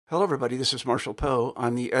Hello, everybody. This is Marshall Poe.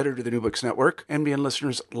 I'm the editor of the New Books Network. NBN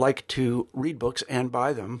listeners like to read books and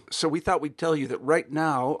buy them. So we thought we'd tell you that right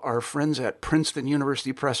now, our friends at Princeton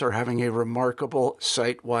University Press are having a remarkable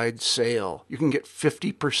site-wide sale. You can get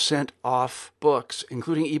 50% off books,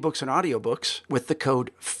 including ebooks and audiobooks, with the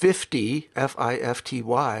code 50,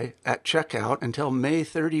 F-I-F-T-Y, at checkout until May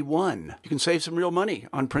 31. You can save some real money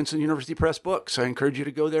on Princeton University Press books. I encourage you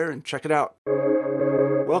to go there and check it out.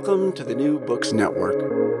 Welcome to the New Books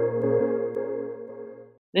Network.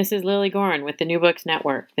 This is Lily Gorin with the New Books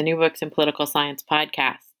Network, the New Books in Political Science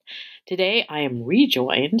podcast. Today, I am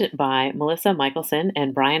rejoined by Melissa Michelson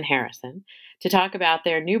and Brian Harrison to talk about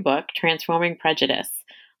their new book, Transforming Prejudice: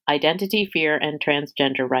 Identity, Fear, and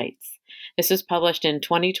Transgender Rights. This was published in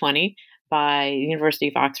 2020 by the University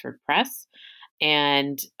of Oxford Press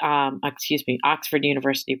Oxford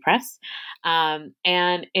University Press.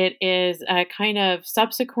 And it is a kind of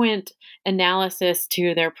subsequent analysis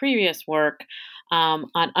to their previous work on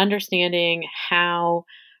understanding how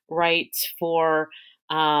rights for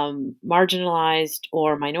marginalized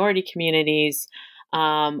or minority communities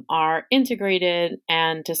are integrated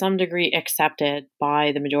and to some degree accepted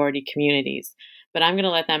by the majority communities. But I'm going to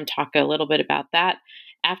let them talk a little bit about that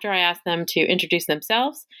after I ask them to introduce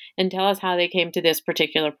themselves and tell us how they came to this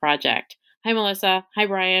particular project. Hi, Melissa. Hi,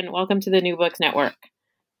 Brian. Welcome to the New Books Network.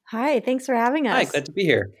 Hi, thanks for having us. Hi, glad to be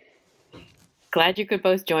here. Glad you could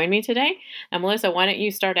both join me today. And Melissa, why don't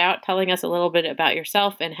you start out telling us a little bit about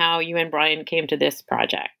yourself and how you and Brian came to this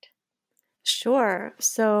project? Sure.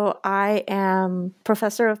 So I am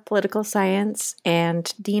professor of political science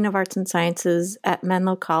and dean of arts and sciences at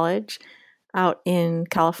Menlo College out in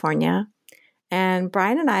California. And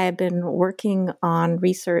Brian and I have been working on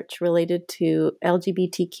research related to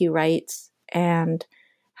LGBTQ rights and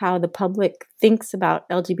how the public thinks about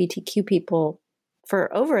LGBTQ people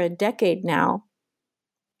for over a decade now.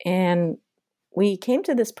 And we came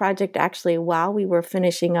to this project actually while we were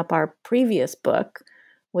finishing up our previous book,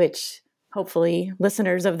 which hopefully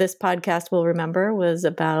listeners of this podcast will remember was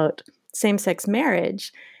about same-sex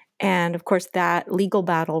marriage. And of course, that legal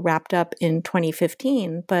battle wrapped up in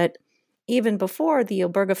 2015. But even before the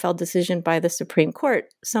Obergefell decision by the Supreme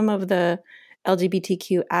Court, some of the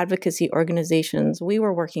LGBTQ advocacy organizations we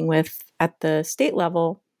were working with at the state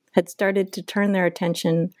level had started to turn their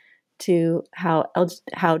attention to how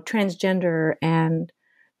transgender and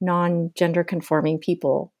non-gender conforming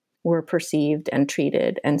people were perceived and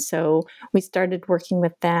treated. And so we started working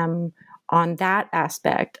with them on that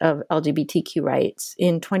aspect of LGBTQ rights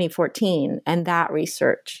in 2014. And that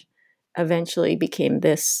research eventually became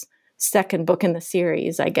this second book in the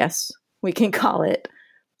series, I guess we can call it,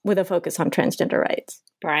 with a focus on transgender rights.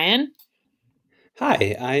 Brian?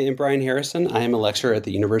 Hi, I am Brian Harrison. I am a lecturer at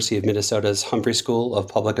the University of Minnesota's Humphrey School of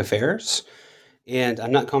Public Affairs. And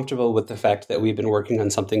I'm not comfortable with the fact that we've been working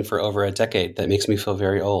on something for over a decade. That makes me feel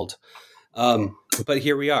very old. But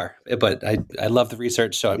here we are. But I love the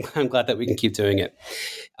research, so I'm glad that we can keep doing it.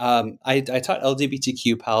 I taught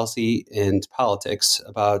LGBTQ policy and politics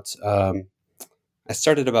I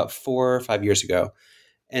started about 4 or 5 years ago.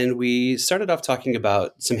 And we started off talking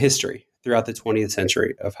about some history throughout the 20th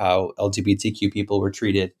century of how LGBTQ people were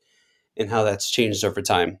treated and how that's changed over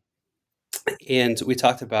time. And we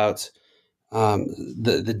talked about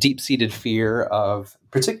the deep-seated fear of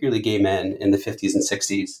particularly gay men in the 50s and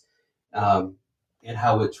 60s and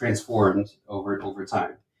how it transformed over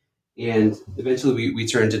time. And eventually we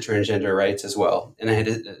turned to transgender rights as well. And I had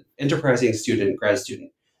an enterprising grad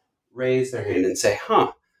student, raise their hand and say,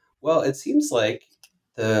 well, it seems like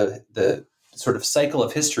the sort of cycle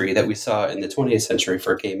of history that we saw in the 20th century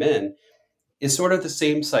for gay men is sort of the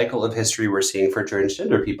same cycle of history we're seeing for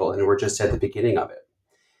transgender people, and we're just at the beginning of it.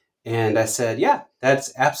 And I said, yeah,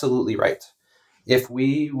 that's absolutely right. If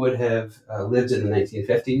we would have lived in the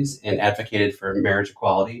 1950s and advocated for marriage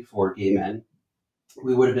equality for gay men,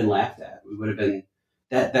 we would have been laughed at. We would have been,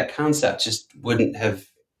 that concept just wouldn't have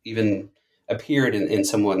even appeared in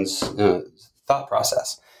someone's thought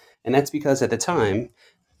process. And that's because at the time,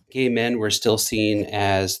 gay men were still seen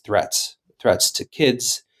as threats to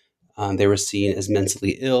kids. They were seen as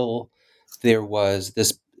mentally ill. There was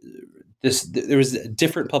there was a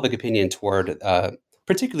different public opinion toward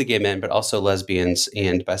particularly gay men, but also lesbians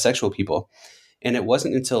and bisexual people. And it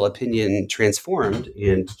wasn't until opinion transformed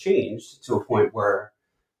and changed to a point where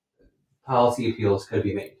policy appeals could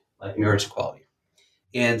be made, like marriage equality.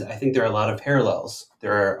 And I think there are a lot of parallels.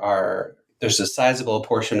 There's a sizable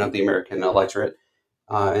portion of the American electorate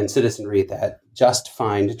and citizenry that just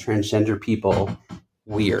find transgender people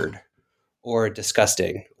weird or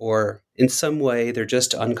disgusting, or in some way they're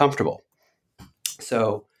just uncomfortable.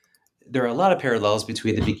 So there are a lot of parallels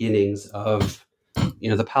between the beginnings of,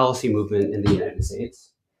 the policy movement in the United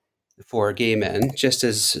States for gay men, just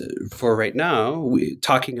as for right now,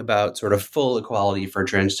 talking about sort of full equality for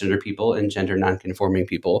transgender people and gender nonconforming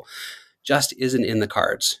people just isn't in the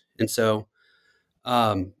cards. And so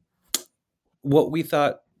what we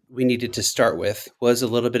thought we needed to start with was a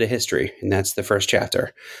little bit of history, and that's the first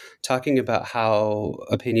chapter, talking about how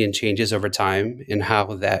opinion changes over time and how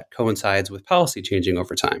that coincides with policy changing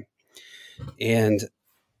over time. And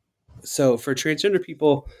so for transgender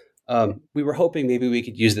people, we were hoping maybe we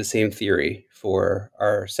could use the same theory for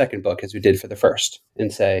our second book as we did for the first,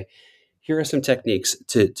 and say, here are some techniques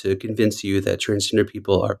to convince you that transgender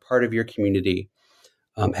people are part of your community,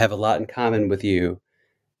 have a lot in common with you,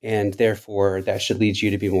 and therefore that should lead you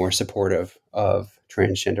to be more supportive of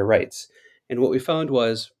transgender rights. And what we found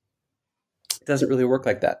was it doesn't really work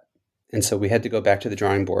like that. And so we had to go back to the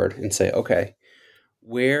drawing board and say, okay,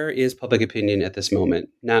 where is public opinion at this moment?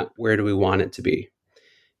 Not where do we want it to be?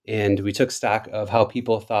 And we took stock of how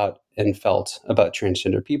people thought and felt about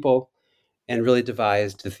transgender people and really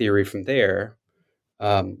devised the theory from there,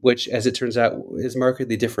 which, as it turns out, is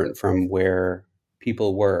markedly different from where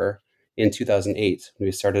people were in 2008 when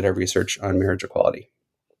we started our research on marriage equality.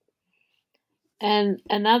 And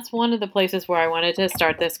that's one of the places where I wanted to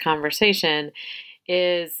start this conversation,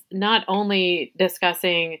 is not only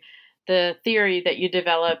discussing the theory that you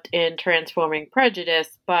developed in Transforming Prejudice,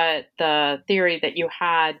 but the theory that you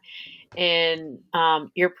had in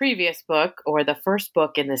your previous book, or the first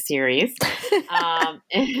book in the series,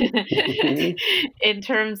 in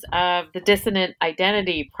terms of the dissonant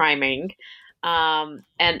identity priming,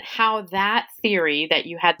 and how that theory that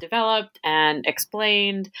you had developed and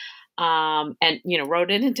explained, and wrote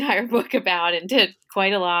an entire book about and did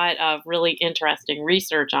quite a lot of really interesting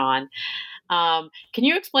research on. Can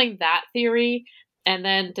you explain that theory, and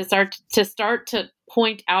then to start to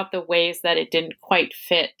point out the ways that it didn't quite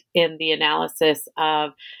fit in the analysis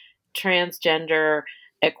of transgender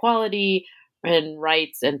equality and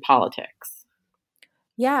rights and politics?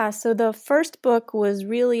 Yeah, so the first book was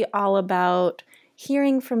really all about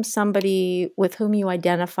hearing from somebody with whom you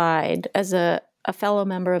identified as a fellow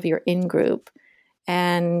member of your in-group,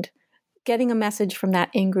 and getting a message from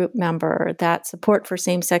that in-group member that support for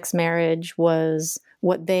same-sex marriage was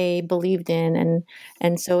what they believed in,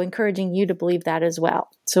 and so encouraging you to believe that as well.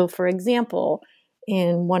 So for example,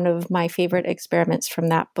 in one of my favorite experiments from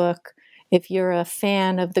that book, if you're a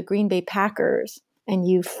fan of the Green Bay Packers and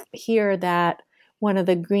you hear that one of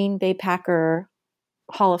the Green Bay Packer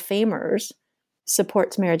Hall of Famers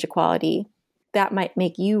supports marriage equality, that might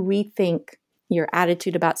make you rethink your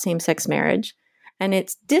attitude about same-sex marriage. And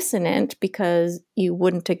it's dissonant because you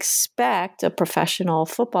wouldn't expect a professional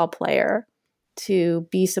football player to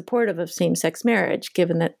be supportive of same-sex marriage,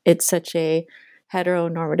 given that it's such a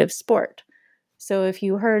heteronormative sport. So if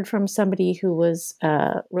you heard from somebody who was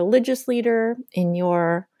a religious leader in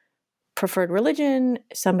your preferred religion,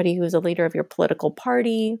 somebody who was a leader of your political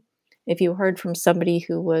party, if you heard from somebody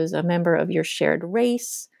who was a member of your shared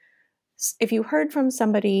race, if you heard from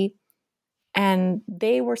somebody and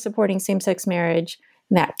they were supporting same-sex marriage,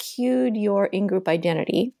 that cued your in-group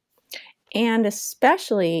identity, and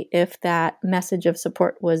especially if that message of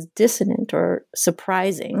support was dissonant or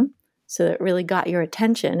surprising, so that it really got your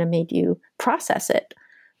attention and made you process it,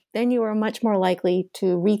 then you were much more likely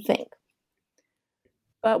to rethink.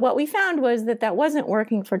 But what we found was that wasn't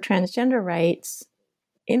working for transgender rights,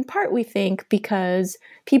 in part, we think, because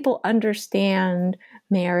people understand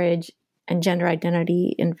marriage and gender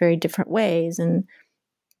identity in very different ways. And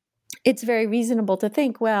it's very reasonable to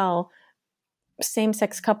think, well,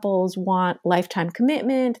 same-sex couples want lifetime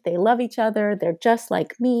commitment, they love each other, they're just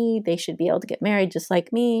like me, they should be able to get married just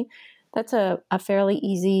like me. That's a fairly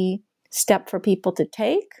easy step for people to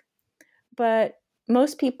take. But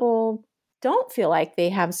most people don't feel like they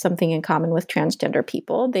have something in common with transgender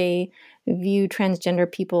people. They view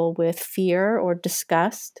transgender people with fear or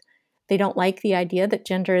disgust. They don't like the idea that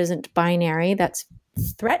gender isn't binary. That's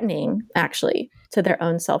threatening, actually, to their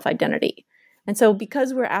own self-identity. And so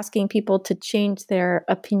because we're asking people to change their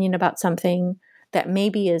opinion about something that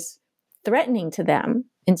maybe is threatening to them,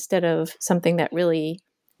 instead of something that really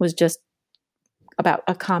was just about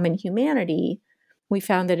a common humanity, we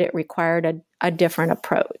found that it required a different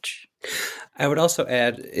approach. I would also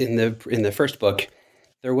add, in the first book,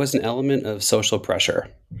 there was an element of social pressure.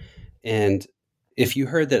 And if you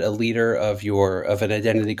heard that a leader of an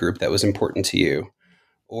identity group that was important to you,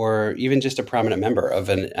 or even just a prominent member of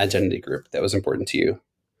an identity group that was important to you,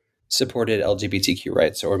 supported LGBTQ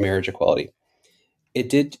rights or marriage equality,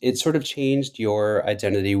 it sort of changed your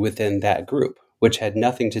identity within that group. which had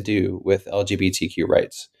nothing to do with LGBTQ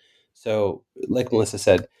rights. So, like Melissa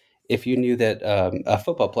said, if you knew that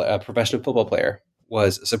a professional football player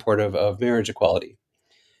was supportive of marriage equality,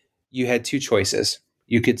 you had two choices.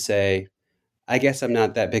 You could say, I guess I'm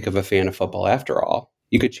not that big of a fan of football after all.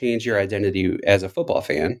 You could change your identity as a football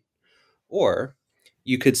fan, or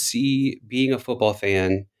you could see being a football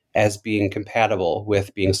fan as being compatible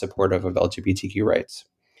with being supportive of LGBTQ rights.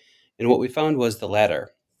 And what we found was the latter.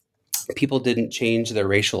 People didn't change their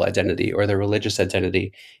racial identity or their religious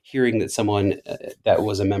identity, hearing that someone that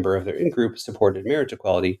was a member of their in-group supported marriage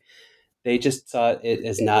equality. They just saw it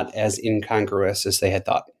as not as incongruous as they had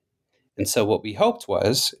thought. And so what we hoped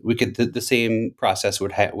was the same process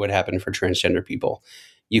would happen for transgender people.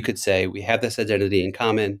 You could say, we have this identity in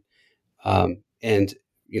common, and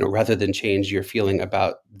rather than change your feeling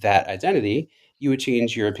about that identity, you would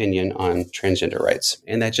change your opinion on transgender rights.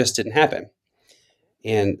 And that just didn't happen.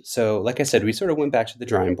 And so, like I said, we sort of went back to the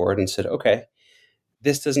drawing board and said, okay,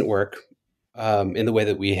 this doesn't work in the way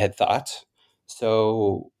that we had thought.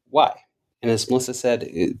 So why? And as Melissa said,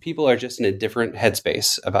 people are just in a different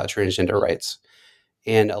headspace about transgender rights.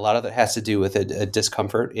 And a lot of that has to do with a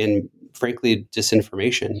discomfort and, frankly,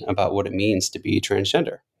 disinformation about what it means to be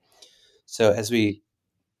transgender. So as we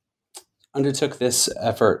undertook this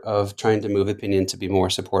effort of trying to move opinion to be more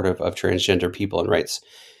supportive of transgender people and rights,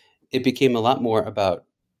 it became a lot more about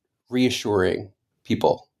reassuring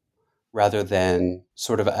people rather than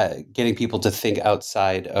sort of getting people to think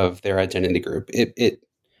outside of their identity group. It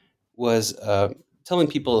was telling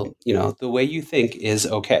people, the way you think is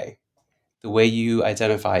okay. The way you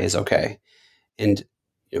identify is okay. And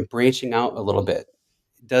branching out a little bit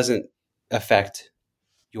doesn't affect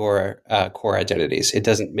your core identities. It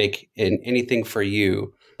doesn't make anything for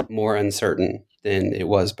you more uncertain than it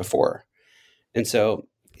was before. And so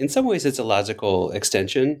in some ways, it's a logical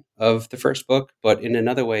extension of the first book, but in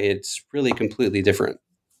another way, it's really completely different.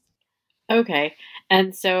 Okay.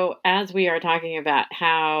 And so as we are talking about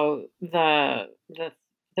how the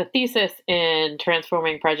thesis in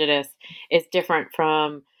Transforming Prejudice is different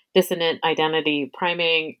from Dissonant Identity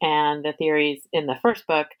Priming and the theories in the first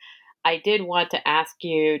book, I did want to ask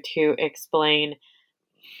you to explain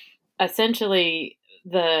essentially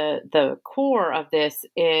the core of this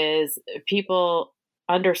is people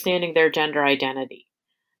understanding their gender identity.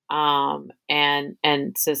 And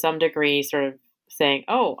to some degree sort of saying,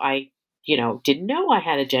 oh, I didn't know I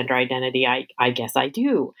had a gender identity. I guess I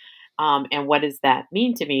do. And what does that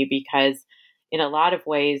mean to me? Because in a lot of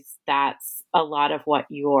ways, that's a lot of what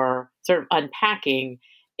you're sort of unpacking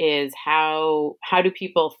is how do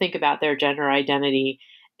people think about their gender identity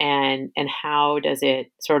and how does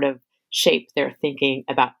it sort of shape their thinking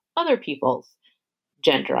about other people's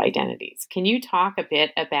gender identities? Can you talk a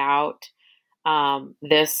bit about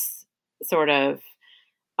this sort of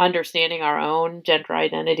understanding our own gender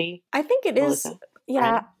identity? I think it is. Melissa?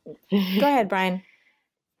 Yeah. Go ahead, Brian.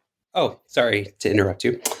 Oh, sorry to interrupt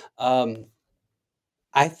you.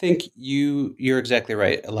 I think you're exactly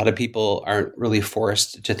right. A lot of people aren't really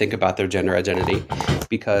forced to think about their gender identity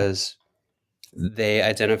because they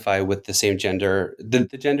identify with the same gender. The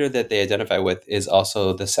gender that they identify with is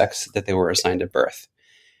also the sex that they were assigned at birth.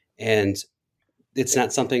 And it's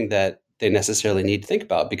not something that they necessarily need to think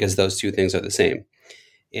about because those two things are the same.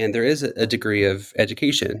 And there is a degree of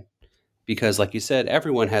education because, like you said,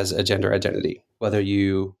 everyone has a gender identity, whether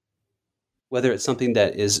it's something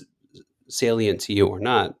that is salient to you or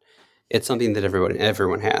not, it's something that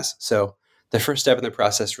everyone has. So the first step in the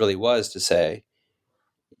process really was to say,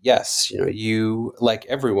 yes, you, like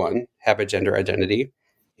everyone, have a gender identity,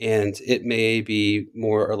 and it may be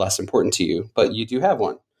more or less important to you, but you do have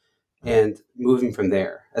one. And moving from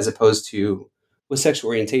there, as opposed to with sexual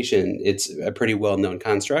orientation, it's a pretty well-known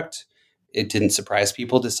construct. It didn't surprise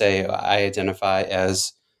people to say, I identify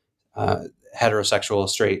as heterosexual,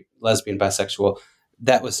 straight, lesbian, bisexual.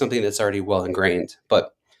 That was something that's already well ingrained.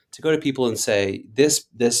 But to go to people and say,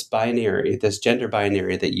 this binary, this gender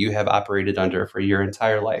binary that you have operated under for your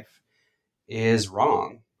entire life is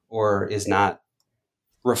wrong or is not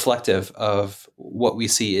reflective of what we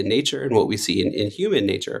see in nature and what we see in human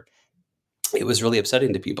nature, it was really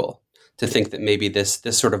upsetting to people to think that maybe this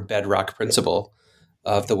sort of bedrock principle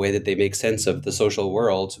of the way that they make sense of the social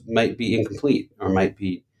world might be incomplete or might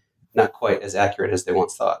be not quite as accurate as they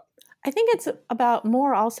once thought. I think it's about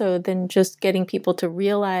more also than just getting people to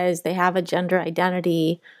realize they have a gender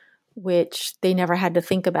identity, which they never had to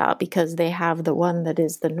think about because they have the one that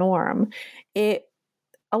is the norm. A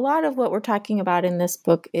lot of what we're talking about in this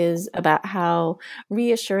book is about how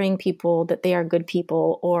reassuring people that they are good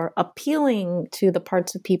people or appealing to the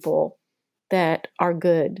parts of people that are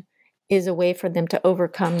good is a way for them to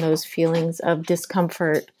overcome those feelings of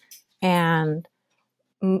discomfort and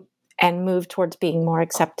move towards being more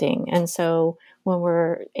accepting. And so when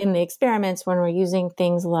we're in the experiments, when we're using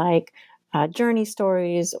things like journey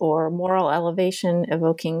stories or moral elevation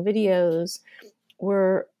evoking videos,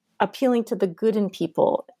 we're appealing to the good in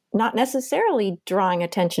people, not necessarily drawing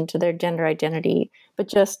attention to their gender identity, but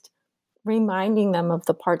just reminding them of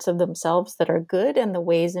the parts of themselves that are good and the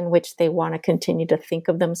ways in which they want to continue to think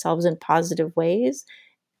of themselves in positive ways,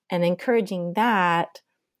 and encouraging that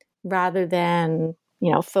rather than,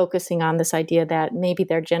 focusing on this idea that maybe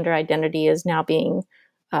their gender identity is now being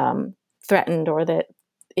threatened, or that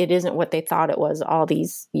it isn't what they thought it was all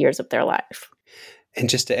these years of their life. And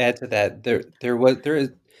just to add to that, there is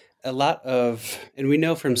a lot of, and we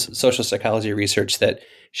know from social psychology research that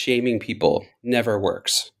shaming people never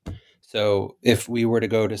works. So if we were to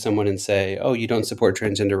go to someone and say, "Oh, you don't support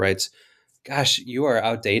transgender rights," gosh, you are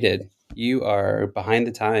outdated. You are behind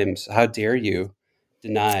the times. How dare you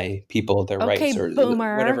deny people their rights, or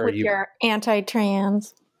boomer, whatever with your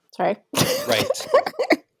anti-trans. Sorry. Right.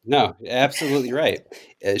 No, absolutely right.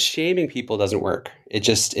 Shaming people doesn't work.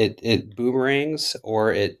 It boomerangs,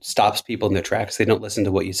 or it stops people in their tracks. They don't listen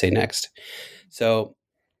to what you say next. So,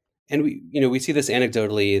 and we see this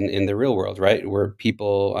anecdotally in the real world, right? Where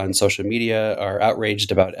people on social media are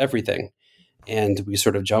outraged about everything. And we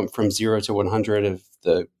sort of jump from 0 to 100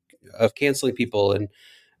 of canceling people. And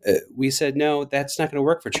we said, no, that's not going to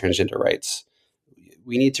work for transgender rights.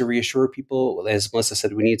 We need to reassure people, as Melissa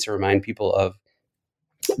said, we need to remind people of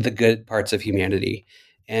the good parts of humanity.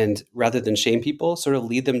 And rather than shame people, sort of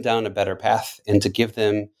lead them down a better path, and to give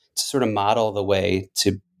them, to sort of model the way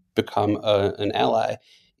to become an ally,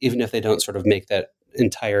 even if they don't sort of make that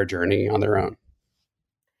entire journey on their own.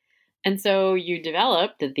 And so you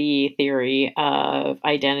developed the theory of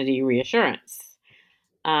identity reassurance,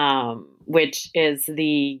 which is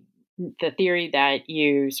the theory that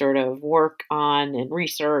you sort of work on and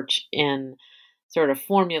research and sort of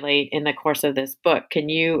formulate in the course of this book. Can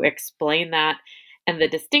you explain that and the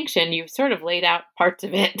distinction? You've sort of laid out parts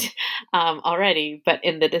of it already, but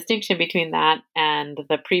in the distinction between that and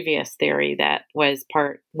the previous theory that was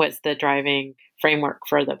the driving framework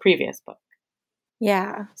for the previous book.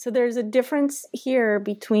 Yeah. So there's a difference here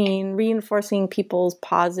between reinforcing people's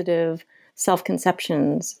positive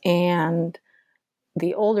self-conceptions and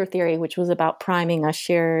the older theory, which was about priming a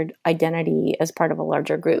shared identity as part of a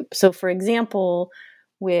larger group. So, for example,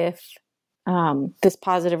 with this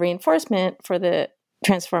positive reinforcement for the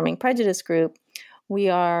Transforming Prejudice group, we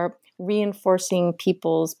are reinforcing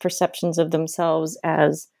people's perceptions of themselves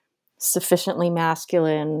as sufficiently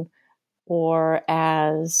masculine or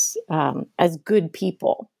as good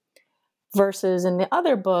people. Versus in the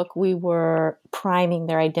other book, we were priming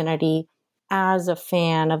their identity as a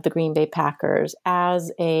fan of the Green Bay Packers,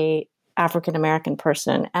 as a African-American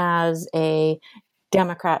person, as a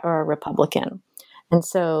Democrat or a Republican. And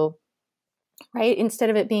so, right, instead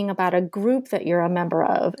of it being about a group that you're a member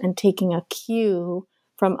of and taking a cue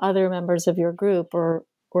from other members of your group or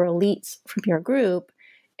elites from your group,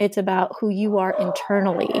 it's about who you are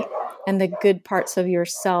internally and the good parts of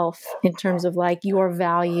yourself in terms of like your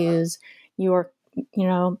values,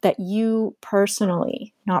 that you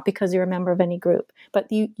personally, not because you're a member of any group, but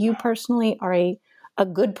you personally are a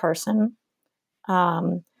good person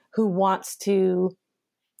who wants to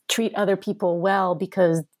treat other people well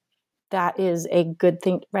because that is a good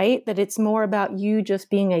thing, right? That it's more about you just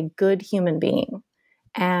being a good human being.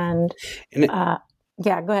 And yeah,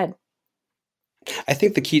 go ahead. I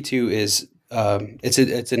think the key too is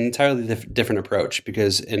it's an entirely different approach,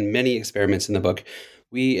 because in many experiments in the book,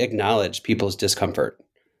 we acknowledge people's discomfort.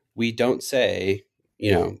 We don't say,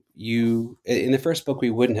 in the first book, we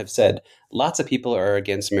wouldn't have said, lots of people are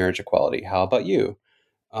against marriage equality. How about you?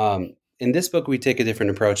 In this book, we take a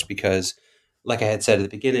different approach because, like I had said at the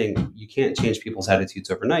beginning, you can't change people's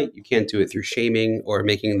attitudes overnight. You can't do it through shaming or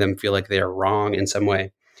making them feel like they are wrong in some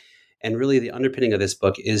way. And really, the underpinning of this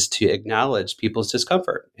book is to acknowledge people's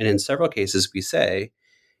discomfort. And in several cases, we say,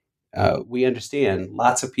 we understand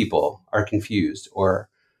lots of people are confused or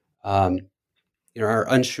are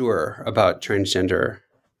unsure about transgender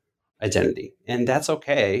identity. And that's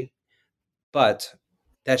okay, but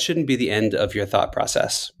that shouldn't be the end of your thought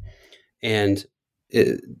process. And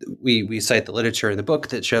we cite the literature in the book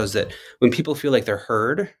that shows that when people feel like they're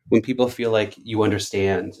heard, when people feel like you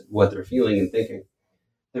understand what they're feeling and thinking,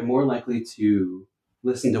 they're more likely to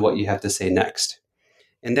listen to what you have to say next.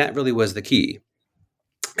 And that really was the key.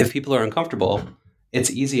 If people are uncomfortable, it's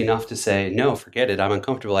easy enough to say, no, forget it. I'm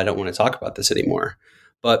uncomfortable. I don't want to talk about this anymore.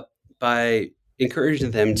 But by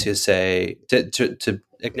encouraging them to say, to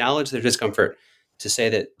acknowledge their discomfort, to say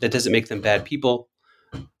that that doesn't make them bad people,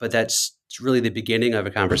 but that's really the beginning of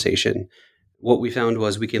a conversation. What we found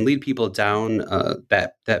was we can lead people down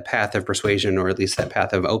that path of persuasion, or at least that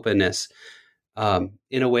path of openness,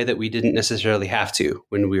 in a way that we didn't necessarily have to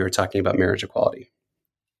when we were talking about marriage equality.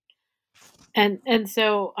 And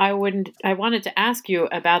so I wanted to ask you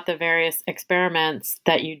about the various experiments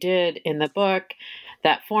that you did in the book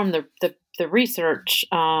that formed the research,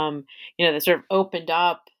 that sort of opened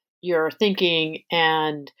up your thinking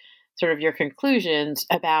and sort of your conclusions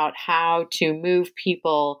about how to move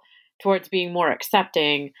people towards being more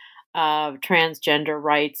accepting of transgender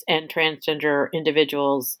rights and transgender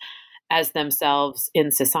individuals as themselves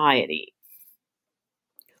in society.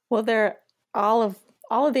 Well, all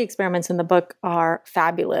of the experiments in the book are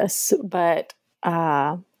fabulous, but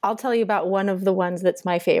I'll tell you about one of the ones that's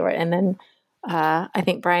my favorite, and then I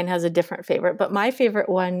think Brian has a different favorite. But my favorite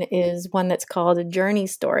one is one that's called a journey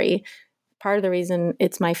story. Part of the reason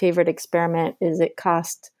it's my favorite experiment is it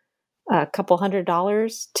cost a couple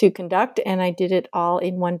 $100 to conduct, and I did it all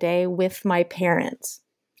in one day with my parents.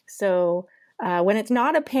 So when it's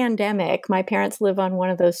not a pandemic, my parents live on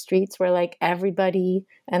one of those streets where like everybody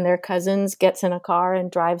and their cousins gets in a car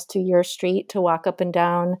and drives to your street to walk up and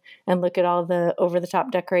down and look at all the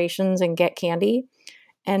over-the-top decorations and get candy.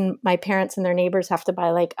 And my parents and their neighbors have to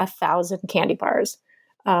buy like 1,000 candy bars.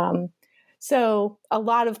 So a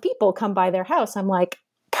lot of people come by their house. I'm like,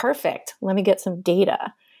 perfect, let me get some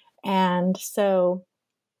data. And so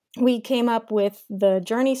we came up with the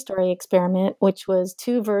journey story experiment, which was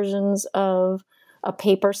 2 versions of a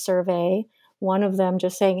paper survey. One of them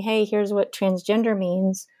just saying, hey, here's what transgender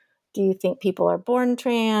means. Do you think people are born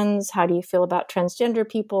trans? How do you feel about transgender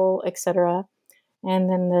people, etc.? And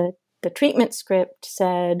then the treatment script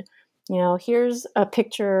said, here's a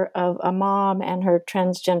picture of a mom and her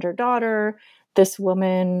transgender daughter. This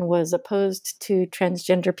woman was opposed to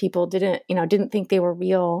transgender people, didn't think they were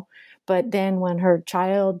real. But then when her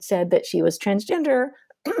child said that she was transgender,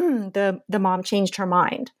 the mom changed her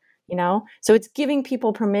mind, So it's giving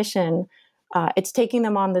people permission. It's taking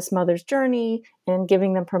them on this mother's journey and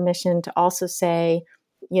giving them permission to also say,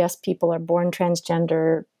 yes, people are born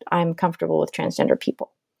transgender. I'm comfortable with transgender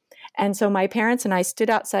people. And so my parents and I stood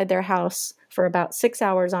outside their house for about 6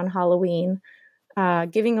 hours on Halloween,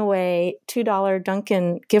 giving away $2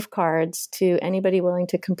 Dunkin' gift cards to anybody willing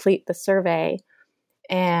to complete the survey.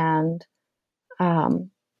 And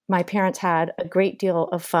my parents had a great deal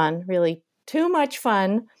of fun, really too much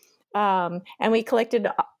fun. And we collected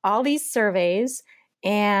all these surveys,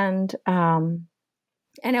 and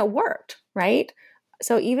it worked, right?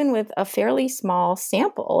 So even with a fairly small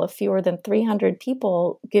sample of fewer than 300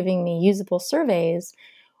 people giving me usable surveys,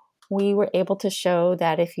 we were able to show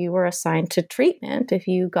that if you were assigned to treatment, if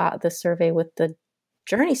you got the survey with the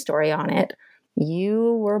journey story on it,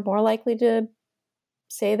 you were more likely to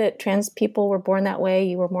say that trans people were born that way.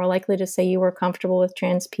 You were more likely to say you were comfortable with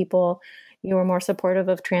trans people. You were more supportive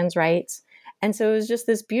of trans rights. And so it was just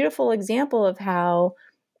this beautiful example of how,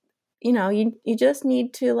 you just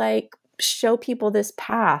need to like show people this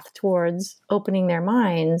path towards opening their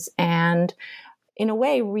minds and in a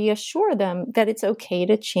way reassure them that it's okay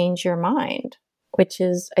to change your mind, which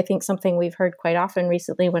is, I think, something we've heard quite often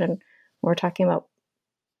recently when we're talking about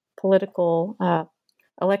political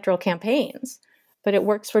electoral campaigns. But it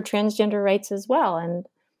works for transgender rights as well. And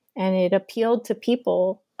it appealed to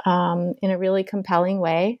people in a really compelling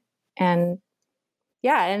way. And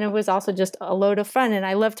it was also just a load of fun. And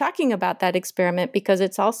I love talking about that experiment because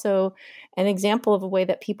it's also an example of a way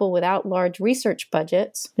that people without large research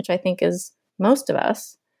budgets, which I think is most of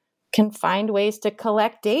us, can find ways to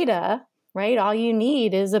collect data, right? All you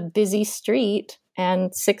need is a busy street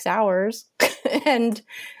and 6 hours and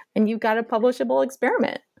you've got a publishable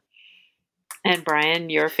experiment. And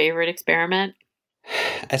Brian, your favorite experiment?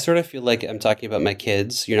 I sort of feel like I'm talking about my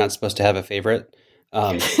kids. You're not supposed to have a favorite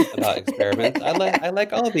about experiments. I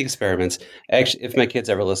like all of the experiments. Actually, if my kids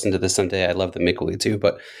ever listen to this someday, I love them equally too.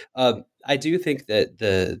 But I do think that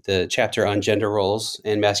the chapter on gender roles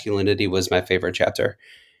and masculinity was my favorite chapter.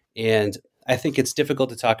 And I think it's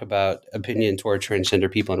difficult to talk about opinion toward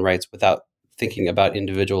transgender people and rights without thinking about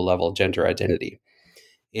individual level gender identity.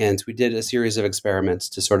 And we did a series of experiments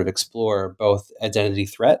to sort of explore both identity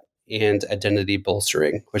threat and identity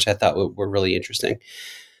bolstering, which I thought were really interesting.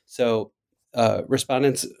 So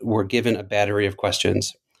respondents were given a battery of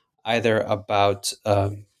questions, either about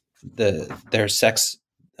their sex,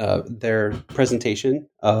 their presentation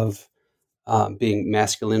of being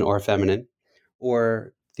masculine or feminine,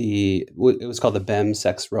 or it was called the BEM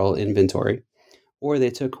sex role inventory, or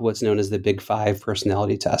they took what's known as the Big Five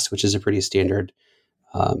personality test, which is a pretty standard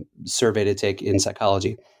survey to take in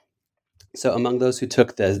psychology. So among those who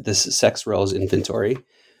took this sex roles inventory,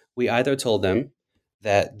 we either told them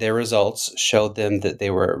that their results showed them that they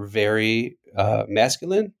were very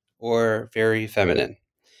masculine or very feminine.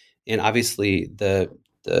 And obviously the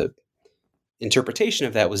interpretation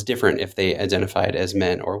of that was different if they identified as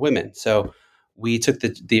men or women. So we took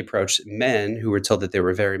the approach, men who were told that they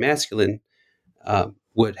were very masculine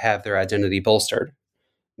would have their identity bolstered.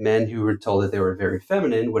 Men who were told that they were very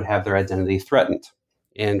feminine would have their identity threatened,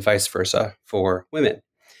 and vice versa for women.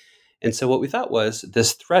 And so what we thought was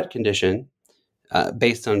this threat condition,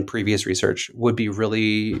 based on previous research, would be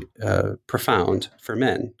really profound for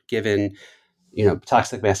men, given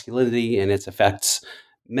toxic masculinity and its effects.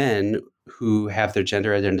 Men who have their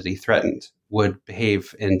gender identity threatened would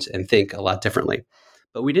behave and think a lot differently.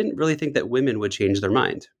 But we didn't really think that women would change their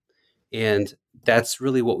mind. And that's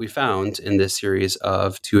really what we found in this series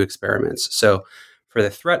of 2 experiments. So for the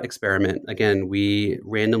threat experiment, again, we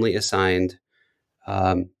randomly assigned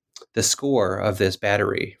the score of this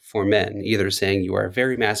battery for men, either saying you are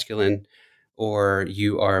very masculine or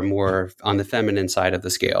you are more on the feminine side of the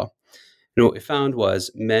scale. And what we found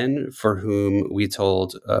was men for whom we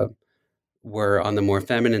told were on the more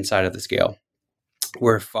feminine side of the scale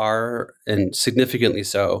were far, and significantly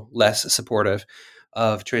so, less supportive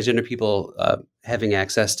of transgender people having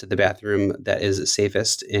access to the bathroom that is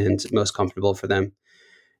safest and most comfortable for them,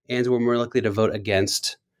 and were more likely to vote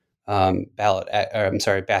against bathroom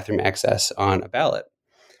access on a ballot.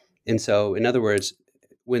 And so, in other words,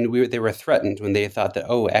 when they were threatened, when they thought that,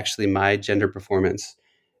 oh, actually my gender performance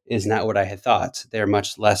is not what I had thought, they're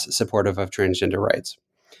much less supportive of transgender rights.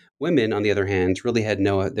 Women, on the other hand, really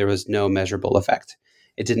there was no measurable effect.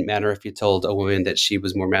 It didn't matter if you told a woman that she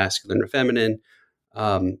was more masculine or feminine.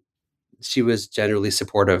 She was generally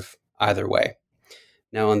supportive either way.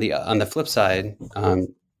 Now, on the flip side,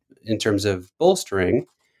 in terms of bolstering,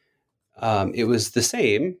 it was the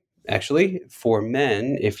same, actually, for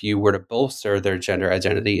men. If you were to bolster their gender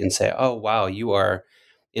identity and say, oh, wow, you are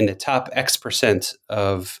in the top X%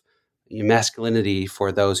 of masculinity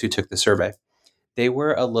for those who took the survey, they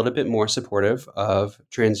were a little bit more supportive of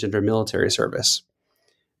transgender military service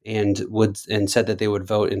and said that they would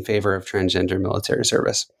vote in favor of transgender military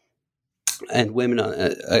service. And women,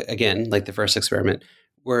 again, like the first experiment,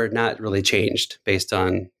 were not really changed based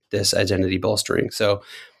on this identity bolstering. So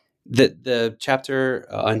the chapter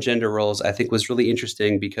on gender roles, I think, was really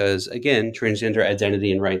interesting because, again, transgender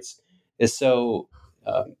identity and rights is so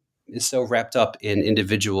wrapped up in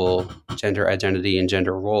individual gender identity and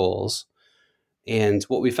gender roles. And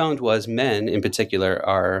what we found was men, in particular,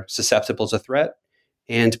 are susceptible to threat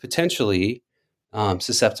and potentially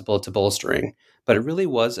susceptible to bolstering. But it really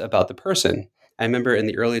was about the person. I remember in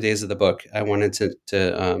the early days of the book, I wanted to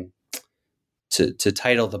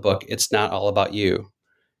title the book "It's Not All About You,"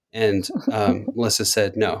 and Melissa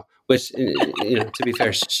said no. Which, to be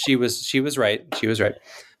fair, she was right. She was right.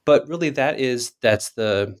 But really, that's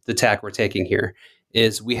the tack we're taking here.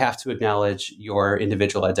 Is we have to acknowledge your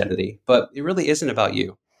individual identity, but it really isn't about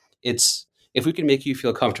you. It's if we can make you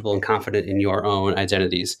feel comfortable and confident in your own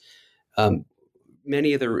identities.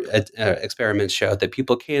 Many of the experiments showed that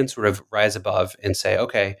people can sort of rise above and say,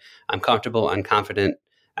 okay, I'm comfortable, I'm confident,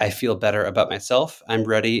 I feel better about myself, I'm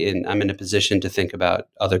ready, and I'm in a position to think about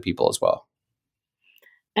other people as well.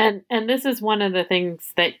 And this is one of the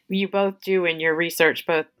things that you both do in your research,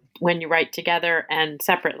 both when you write together and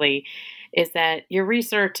separately, is that your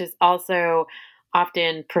research is also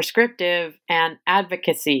often prescriptive and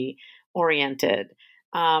advocacy oriented,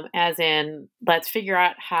 as in, let's figure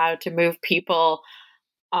out how to move people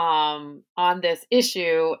on this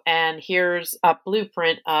issue, and here's a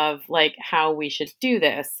blueprint of like how we should do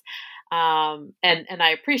this. And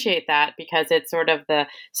I appreciate that because it sort of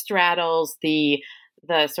straddles the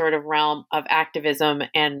sort of realm of activism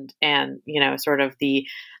and sort of the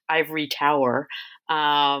ivory tower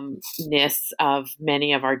ness of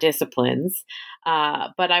many of our disciplines.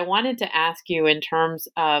 But I wanted to ask you, in terms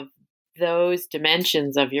of those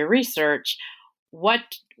dimensions of your research, what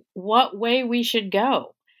way we should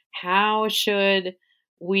go? How should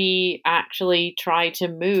we actually try to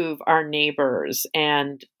move our neighbors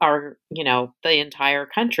and our, the entire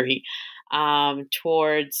country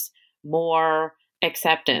towards more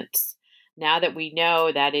acceptance, now that we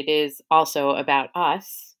know that it is also about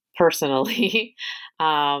us personally,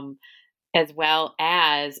 as well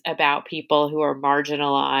as about people who are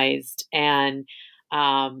marginalized and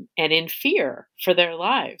in fear for their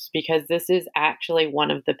lives, because this is actually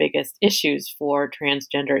one of the biggest issues for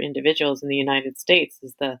transgender individuals in the United States,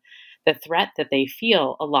 is the the threat that they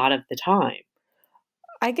feel a lot of the time.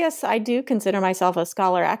 I guess I do consider myself a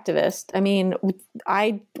scholar activist. I mean,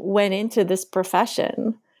 I went into this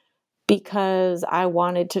profession because I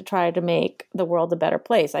wanted to try to make the world a better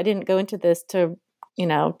place. I didn't go into this to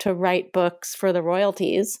write books for the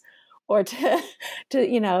royalties or to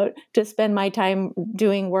spend my time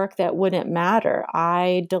doing work that wouldn't matter.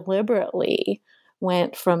 I deliberately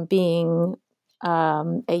went from being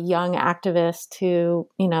a young activist who,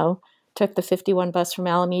 took the 51 bus from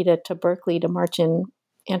Alameda to Berkeley to march in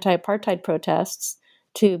anti-apartheid protests,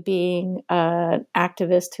 to being an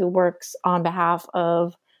activist who works on behalf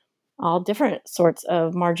of all different sorts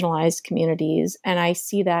of marginalized communities. And I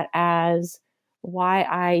see that as why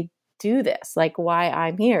I do this, like why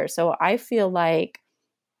I'm here. So I feel like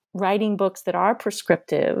writing books that are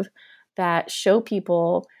prescriptive, that show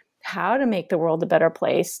people how to make the world a better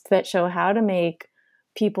place, that show how to make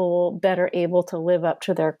people better able to live up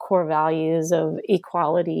to their core values of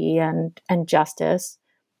equality and justice.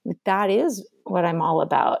 That is what I'm all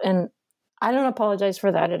about. And I don't apologize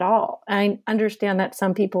for that at all. I understand that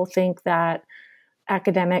some people think that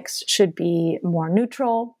academics should be more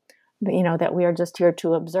neutral, that we are just here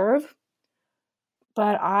to observe.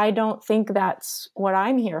 But I don't think that's what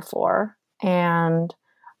I'm here for. And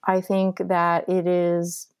I think that it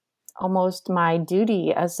is almost my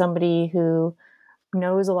duty as somebody who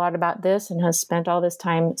knows a lot about this and has spent all this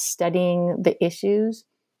time studying the issues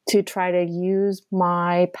to try to use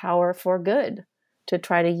my power for good, to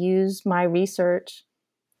try to use my research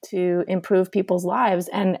to improve people's lives.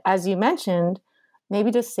 And as you mentioned, maybe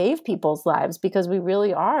to save people's lives, because we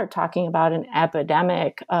really are talking about an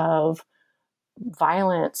epidemic of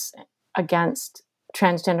violence against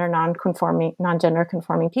transgender, non-gender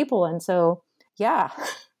conforming people. And so, yeah,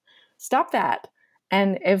 stop that.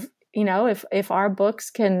 And if our books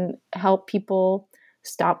can help people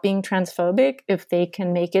stop being transphobic, if they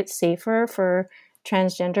can make it safer for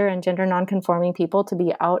transgender and gender nonconforming people to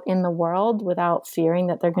be out in the world without fearing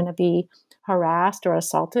that they're going to be harassed or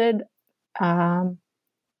assaulted, I'm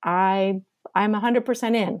 100%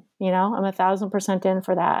 in. I'm 1,000% in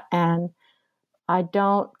for that, and I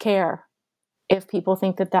don't care if people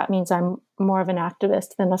think that means I'm more of an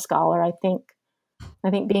activist than a scholar. I think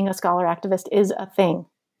being a scholar activist is a thing.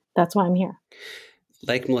 That's why I'm here.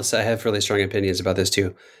 Like Melissa, I have really strong opinions about this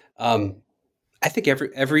too. I think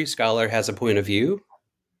every scholar has a point of view.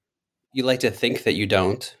 You like to think that you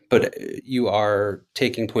don't, but you are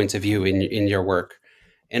taking points of view in your work.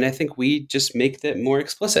 And I think we just make that more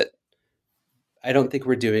explicit. I don't think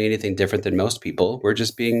we're doing anything different than most people. We're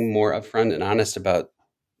just being more upfront and honest about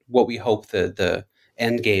what we hope the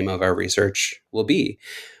end game of our research will be.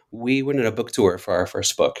 We went on a book tour for our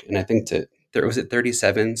first book, and I think was it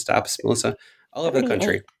 37 stops, Melissa? All over the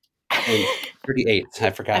country. And 38, I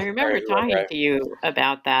forgot. I remember talking to you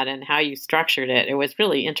about that and how you structured it. It was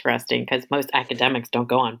really interesting because most academics don't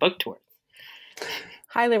go on book tours.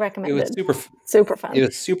 Highly recommended. It was super fun. It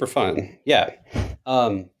was super fun, yeah.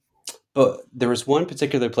 But there was one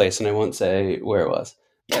particular place, and I won't say where it was,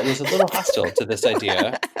 that was a little hostile to this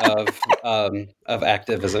idea of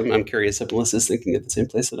activism. I'm curious if Melissa's thinking at the same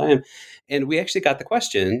place that I am. And we actually got the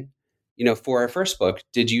question, for our first book,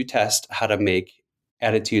 did you test how to make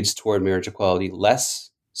attitudes toward marriage equality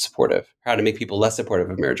less supportive, how to make people less supportive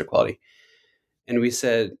of marriage equality? And we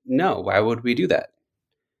said, no, why would we do that?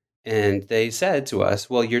 And they said to us,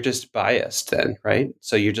 well, you're just biased then, right?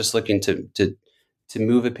 So you're just looking to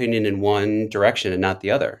move opinion in one direction and not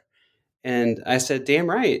the other. And I said, damn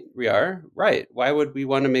right, we are. Right. Why would we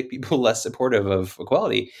want to make people less supportive of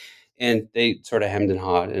equality? And they sort of hemmed and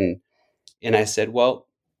hawed. And I said, well,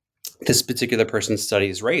 this particular person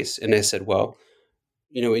studies race. And I said, well,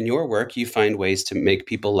 in your work, you find ways to make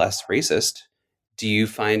people less racist. Do you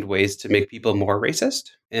find ways to make people more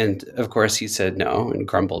racist? And of course, he said no and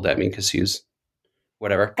grumbled at me because he was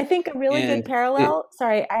whatever. I think a really good parallel,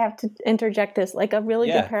 sorry, I have to interject this, like a really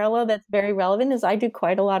good parallel that's very relevant is I do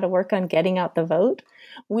quite a lot of work on getting out the vote.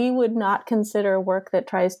 We would not consider work that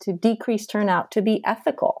tries to decrease turnout to be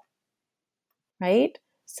ethical, right?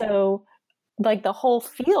 So like the whole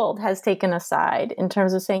field has taken a side in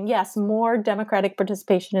terms of saying, yes, more democratic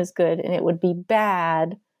participation is good, and it would be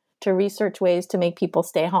bad to research ways to make people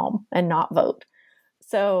stay home and not vote.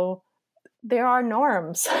 So there are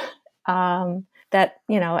norms that,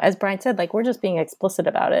 as Brian said, like we're just being explicit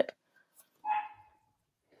about it.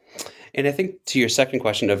 And I think to your second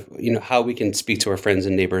question of, how we can speak to our friends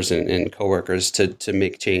and neighbors and coworkers to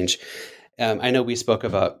make change. I know we spoke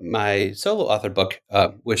about my solo author book,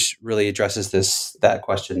 which really addresses that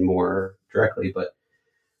question more directly, but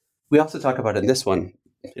we also talk about it in this one.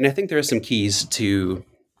 And I think there are some keys to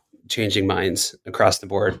changing minds across the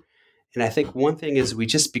board. And I think one thing is we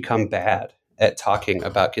just become bad at talking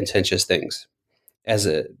about contentious things as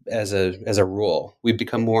a rule. We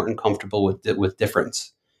become more uncomfortable with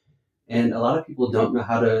difference. And a lot of people don't know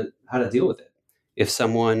how to deal with it. If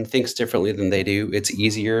someone thinks differently than they do, it's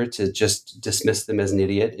easier to just dismiss them as an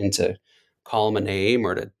idiot and to call them a name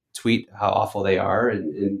or to tweet how awful they are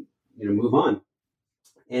and move on.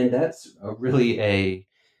 And that's really a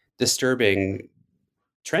disturbing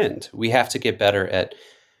trend. We have to get better at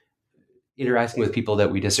interacting with people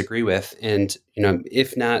that we disagree with, and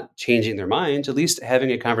if not changing their mind, at least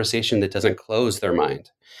having a conversation that doesn't close their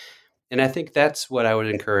mind. And I think that's what I would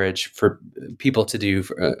encourage for people to do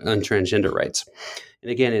on transgender rights.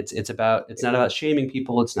 And again, it's not about shaming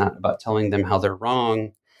people. It's not about telling them how they're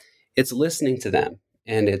wrong. It's listening to them,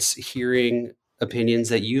 and it's hearing opinions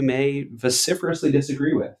that you may vociferously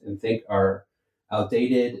disagree with and think are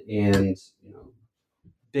outdated and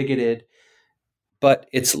bigoted. But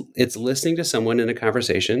it's listening to someone in a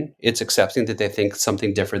conversation. It's accepting that they think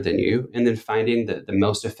something different than you, and then finding the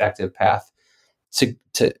most effective path to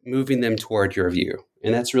moving them toward your view.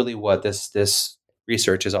 And that's really what this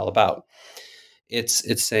research is all about.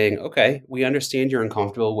 It's saying, okay, we understand you're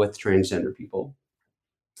uncomfortable with transgender people.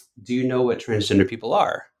 Do you know what transgender people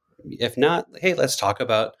are? If not, hey, let's talk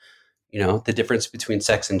about the difference between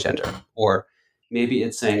sex and gender. Or maybe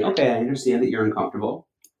it's saying, okay, I understand that you're uncomfortable,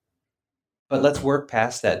 but let's work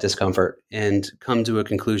past that discomfort and come to a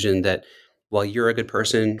conclusion that while you're a good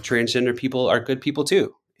person, transgender people are good people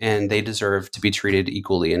too, and they deserve to be treated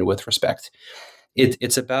equally and with respect.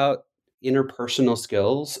 It's about interpersonal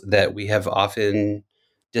skills that we have often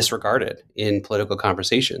disregarded in political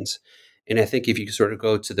conversations. And I think if you sort of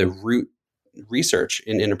go to the root research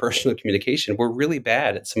in interpersonal communication, we're really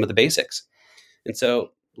bad at some of the basics. And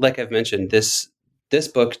so, like I've mentioned, this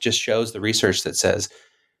book just shows the research that says,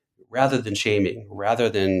 rather than shaming, rather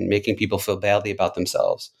than making people feel badly about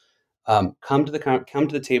themselves, come to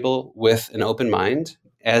the table with an open mind,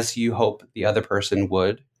 as you hope the other person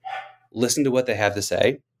would. Listen to what they have to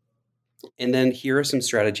say, and then here are some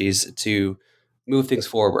strategies to move things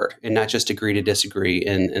forward, and not just agree to disagree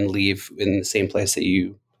and leave in the same place that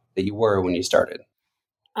you were when you started.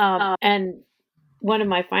 And one of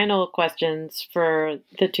my final questions for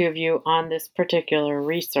the two of you on this particular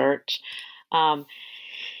research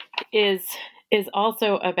is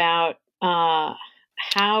also about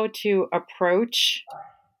how to approach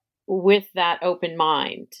with that open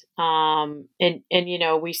mind. And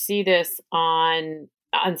we see this on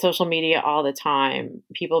social media all the time,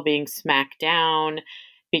 people being smacked down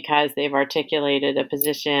because they've articulated a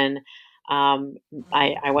position. I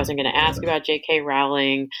wasn't going to ask about J.K.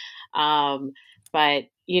 Rowling, but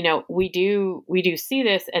we do see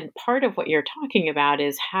this, and part of what you're talking about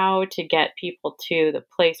is how to get people to the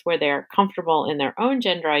place where they're comfortable in their own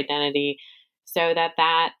gender identity, so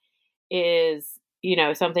that is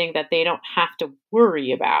something that they don't have to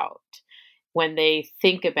worry about when they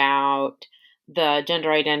think about the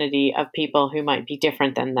gender identity of people who might be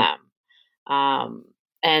different than them.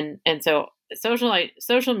 And so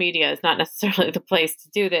social media is not necessarily the place to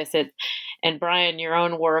do this. And Brian, your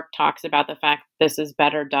own work talks about the fact that this is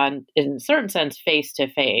better done in a certain sense face to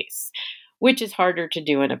face, which is harder to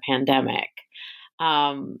do in a pandemic.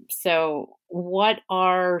 So what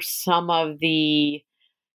are some of the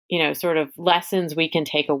sort of lessons we can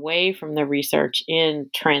take away from the research in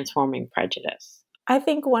transforming prejudice? I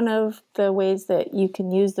think one of the ways that you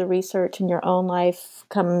can use the research in your own life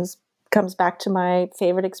comes back to my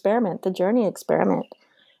favorite experiment, the journey experiment.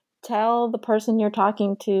 Tell the person you're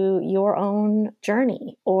talking to your own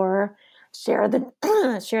journey, or share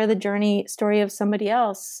the journey story of somebody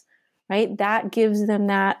else, right? That gives them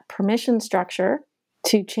that permission structure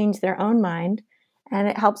to change their own mind. And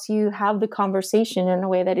it helps you have the conversation in a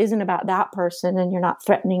way that isn't about that person, and you're not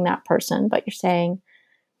threatening that person, but you're saying,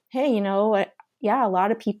 hey, yeah, a lot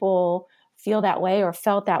of people feel that way or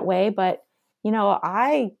felt that way, but,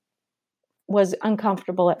 I was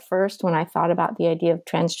uncomfortable at first when I thought about the idea of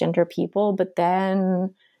transgender people, but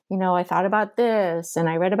then, I thought about this and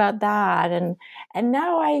I read about that. And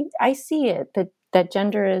now I see it, that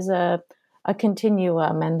gender is a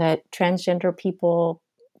continuum, and that transgender people,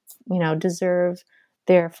 deserve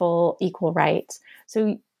their full equal rights.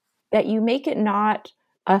 So that you make it not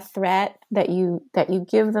a threat, that you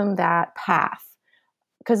give them that path.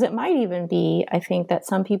 Because it might even be, I think, that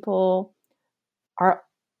some people are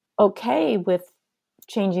okay with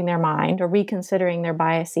changing their mind or reconsidering their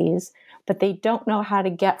biases, but they don't know how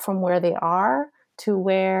to get from where they are to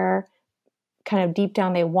where kind of deep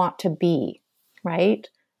down they want to be, right?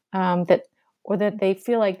 That or that they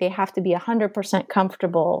feel like they have to be 100%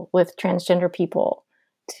 comfortable with transgender people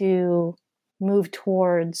to move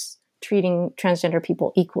towards treating transgender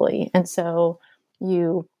people equally. And so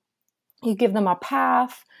you give them a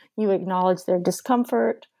path, you acknowledge their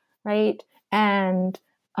discomfort, right? And,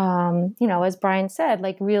 as Brian said,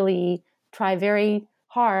 like really try very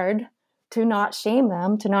hard to not shame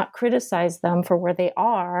them, to not criticize them for where they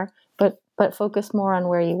are, but focus more on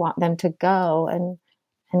where you want them to go and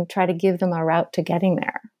try to give them a route to getting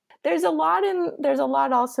there. There's a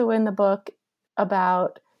lot also in the book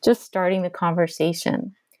about just starting the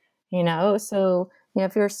conversation, so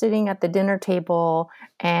if you're sitting at the dinner table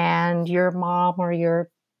and your mom or your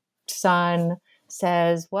son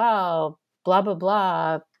says, well, blah blah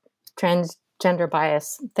blah, transgender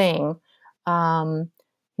bias thing,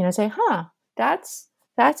 say,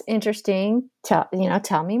 that's interesting. Tell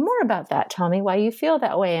me more about that. Tell me why you feel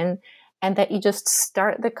that way. And that you just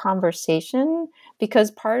start the conversation,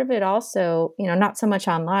 because part of it also, not so much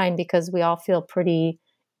online, because we all feel pretty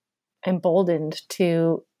emboldened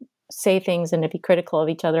to say things and to be critical of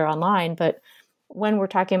each other online. But when we're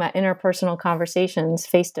talking about interpersonal conversations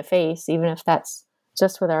face to face, even if that's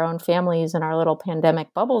just with our own families and our little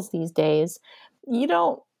pandemic bubbles these days, you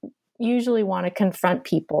don't usually want to confront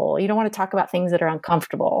people. You don't want to talk about things that are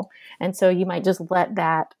uncomfortable. And so you might just let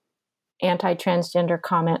that anti-transgender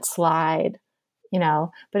comment slide,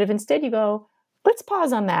 but if instead you go, let's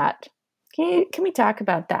pause on that. Can we talk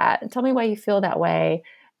about that? And tell me why you feel that way.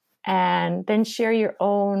 And then share your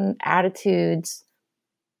own attitudes.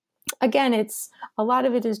 Again, a lot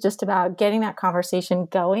of it is just about getting that conversation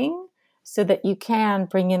going so that you can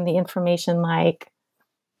bring in the information like,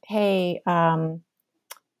 hey,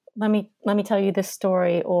 let me tell you this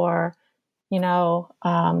story, or,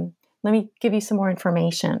 let me give you some more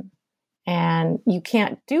information. And you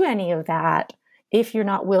can't do any of that if you're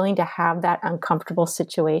not willing to have that uncomfortable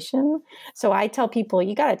situation. So I tell people,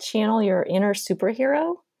 you got to channel your inner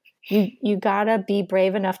superhero. You got to be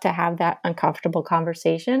brave enough to have that uncomfortable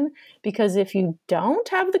conversation, because if you don't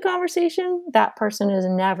have the conversation, that person is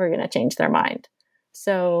never going to change their mind.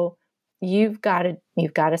 So you've got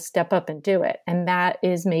to step up and do it. And that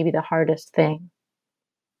is maybe the hardest thing.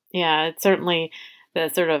 Yeah, it's certainly the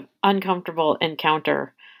sort of uncomfortable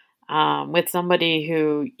encounter with somebody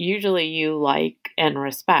who usually you like and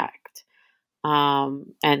respect.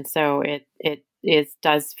 And so it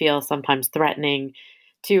does feel sometimes threatening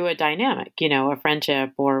to a dynamic, a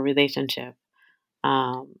friendship or a relationship.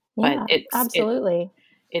 But absolutely.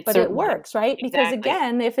 But it works, right? Exactly. Because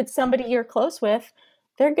again, if it's somebody you're close with,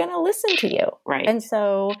 they're going to listen to you. Right. And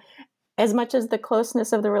so as much as the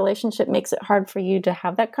closeness of the relationship makes it hard for you to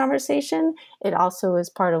have that conversation, it also is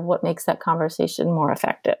part of what makes that conversation more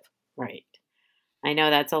effective. Right. I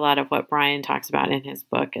know that's a lot of what Brian talks about in his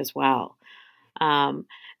book as well.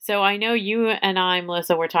 So I know you and I,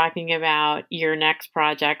 Melissa, were talking about your next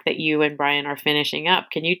project that you and Brian are finishing up.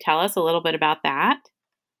 Can you tell us a little bit about that?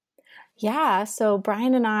 Yeah, so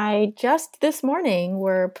Brian and I just this morning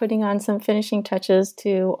were putting on some finishing touches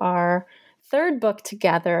to our third book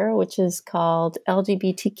together, which is called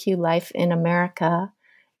LGBTQ Life in America.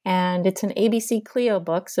 And it's an ABC Clio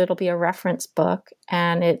book, so it'll be a reference book.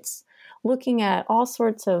 And it's looking at all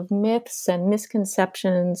sorts of myths and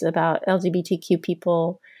misconceptions about LGBTQ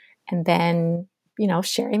people, and then,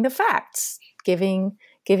 sharing the facts, giving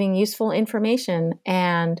useful information.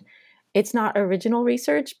 And it's not original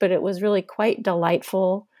research, but it was really quite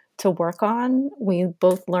delightful to work on. We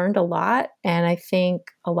both learned a lot, and I think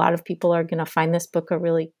a lot of people are going to find this book a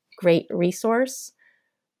really great resource.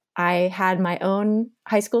 I had my own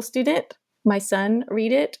high school student, my son,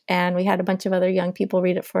 read it, and we had a bunch of other young people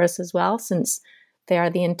read it for us as well, since they are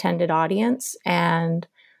the intended audience. And,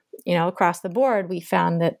 across the board, we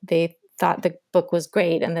found that they thought the book was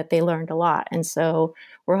great and that they learned a lot. And so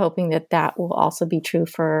we're hoping that will also be true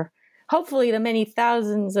for hopefully the many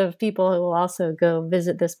thousands of people who will also go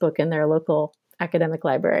visit this book in their local academic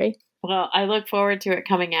library. Well, I look forward to it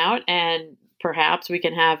coming out, and perhaps we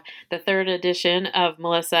can have the third edition of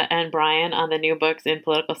Melissa and Brian on the New Books in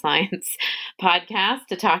Political Science podcast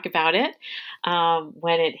to talk about it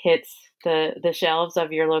when it hits the shelves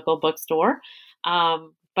of your local bookstore.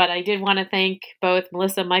 But I did want to thank both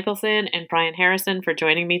Melissa Michelson and Brian Harrison for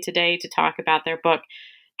joining me today to talk about their book,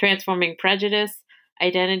 Transforming Prejudice,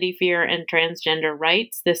 Identity, Fear, and Transgender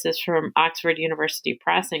Rights. This is from Oxford University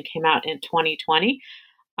Press and came out in 2020.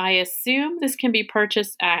 I assume this can be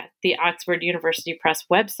purchased at the Oxford University Press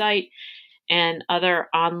website and other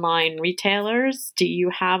online retailers. Do you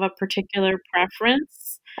have a particular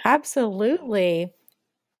preference? Absolutely.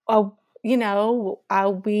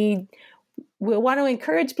 we want to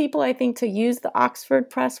encourage people, I think, to use the Oxford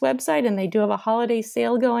Press website, and they do have a holiday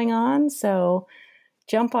sale going on. So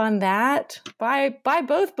jump on that. Buy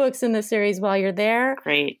both books in the series while you're there.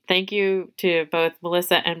 Great. Thank you to both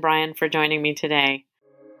Melissa and Brian for joining me today.